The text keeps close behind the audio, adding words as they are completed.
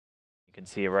You can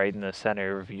see it right in the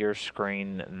center of your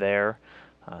screen there.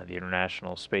 The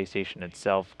International Space Station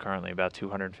itself, currently about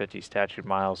 250 statute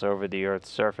miles over the Earth's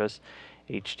surface.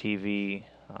 HTV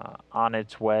on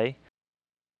its way.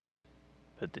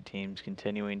 But the team's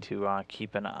continuing to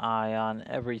keep an eye on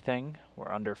everything.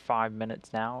 We're under 5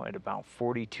 minutes now at about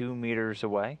 42 meters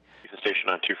away. The station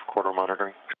on 2 for quarter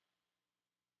monitoring.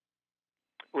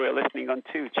 We're listening on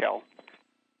 2, Chell.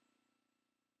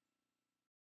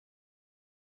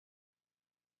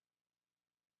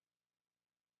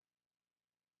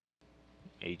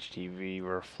 HTV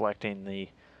reflecting the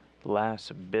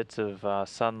last bits of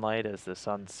sunlight as the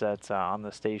sun sets on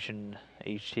the station,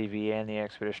 HTV and the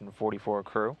Expedition 44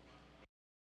 crew.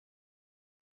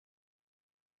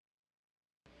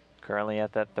 Currently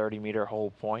at that 30-meter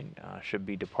hold point, should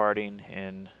be departing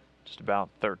in just about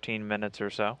 13 minutes or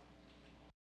so.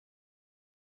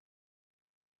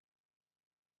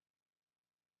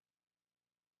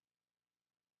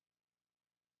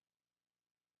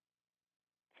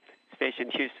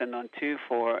 Station Houston on 2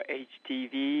 for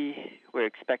HTV. We're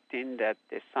expecting that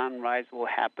the sunrise will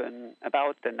happen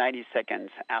about 90 seconds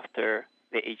after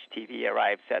the HTV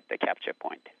arrives at the capture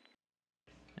point.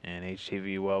 And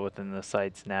HTV well within the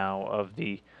sights now of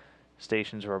the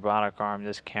station's robotic arm.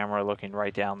 This camera looking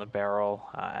right down the barrel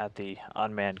at the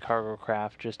unmanned cargo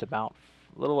craft, just about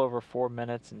a little over 4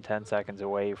 minutes and 10 seconds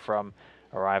away from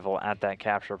arrival at that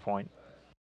capture point.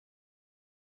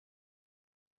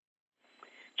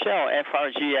 Shell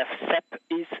FRGF SEP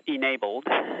is enabled.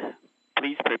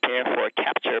 Please prepare for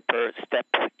capture per step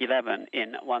 11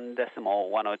 in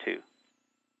 1.102.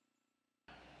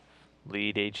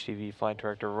 Lead HTV Flight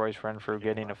Director Royce Renfrew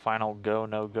getting a final go,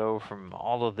 no-go from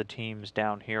all of the teams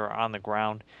down here on the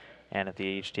ground and at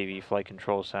the HTV Flight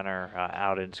Control Center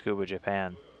out in Tsukuba,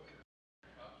 Japan.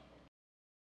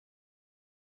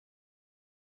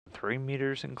 3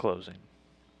 meters in closing.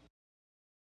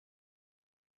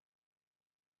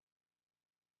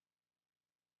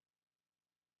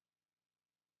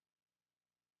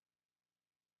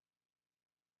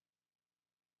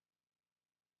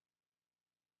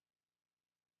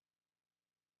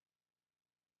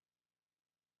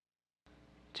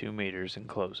 Two meters in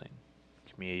closing.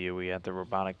 Kamiya Yui at the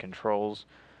robotic controls,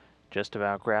 just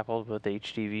about grappled with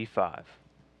HTV-5.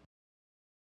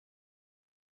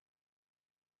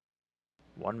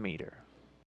 1 meter.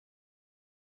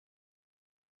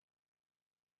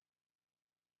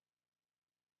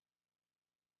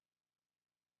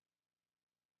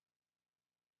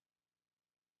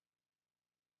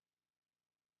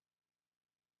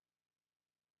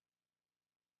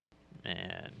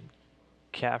 And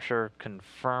capture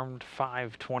confirmed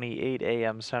 5:28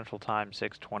 a.m. Central Time,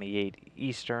 6:28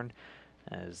 Eastern,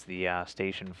 as the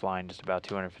station flying just about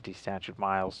 250 statute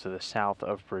miles to the south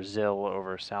of Brazil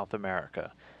over South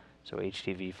America. So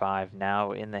HTV-5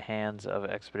 now in the hands of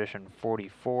Expedition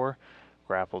 44,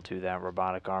 grappled to that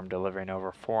robotic arm, delivering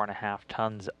over 4.5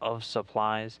 tons of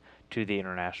supplies to the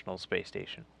International Space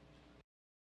Station.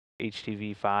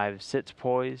 HTV-5 sits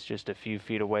poised just a few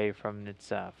feet away from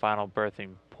its final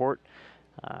berthing port,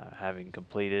 having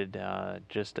completed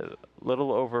just a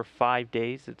little over 5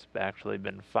 days. It's actually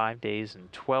been 5 days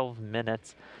and 12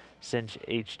 minutes since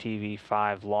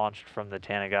HTV-5 launched from the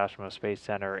Tanegashima Space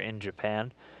Center in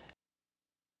Japan.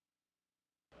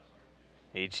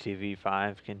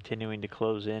 HTV-5 continuing to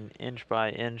close in inch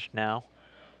by inch now.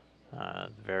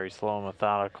 Very slow and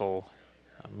methodical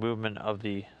movement of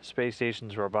the space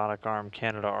station's robotic arm,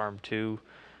 Canadarm2, to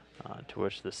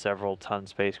which the several ton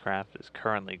spacecraft is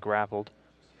currently grappled.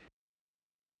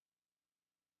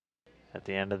 At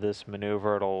the end of this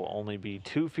maneuver, it'll only be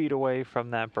 2 feet away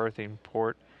from that berthing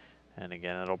port, and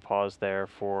again it'll pause there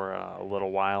for a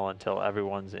little while until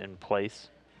everyone's in place.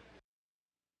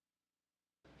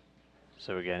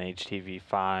 So again,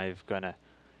 HTV-5 gonna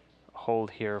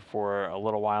hold here for a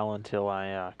little while until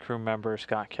a crew member,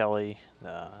 Scott Kelly,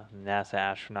 the NASA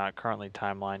astronaut currently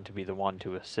timelined to be the one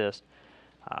to assist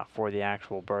for the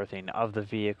actual berthing of the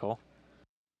vehicle.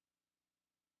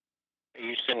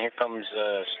 Houston, here comes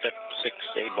step 6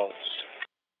 A bolts.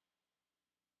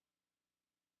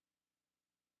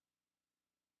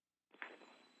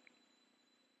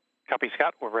 Copy,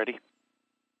 Scott, we're ready.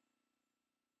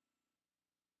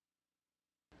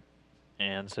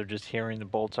 And so just hearing the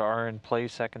bolts are in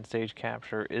place, second stage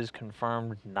capture is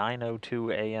confirmed,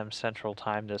 9:02 a.m. Central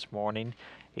Time this morning.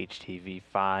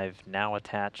 HTV-5 now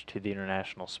attached to the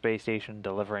International Space Station,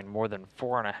 delivering more than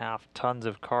 4.5 tons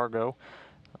of cargo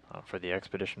for the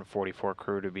Expedition 44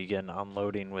 crew to begin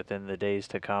unloading within the days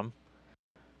to come.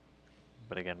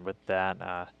 But again, with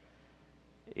that,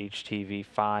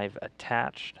 HTV-5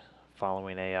 attached,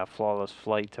 following a flawless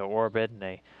flight to orbit and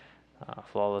a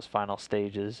flawless final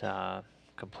stages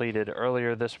completed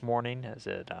earlier this morning as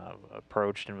it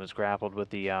approached and was grappled with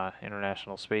the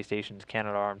International Space Station's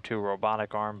Canadarm2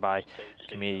 robotic arm by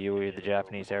Kamiya, the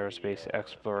Japanese Aerospace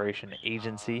Exploration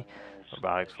Agency.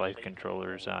 Robotics flight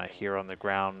controllers here on the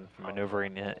ground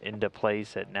maneuvering into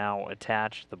place at now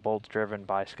attached. The bolts driven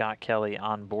by Scott Kelly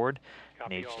on board.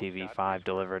 And HTV-5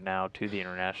 delivered now to the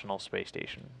International Space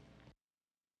Station.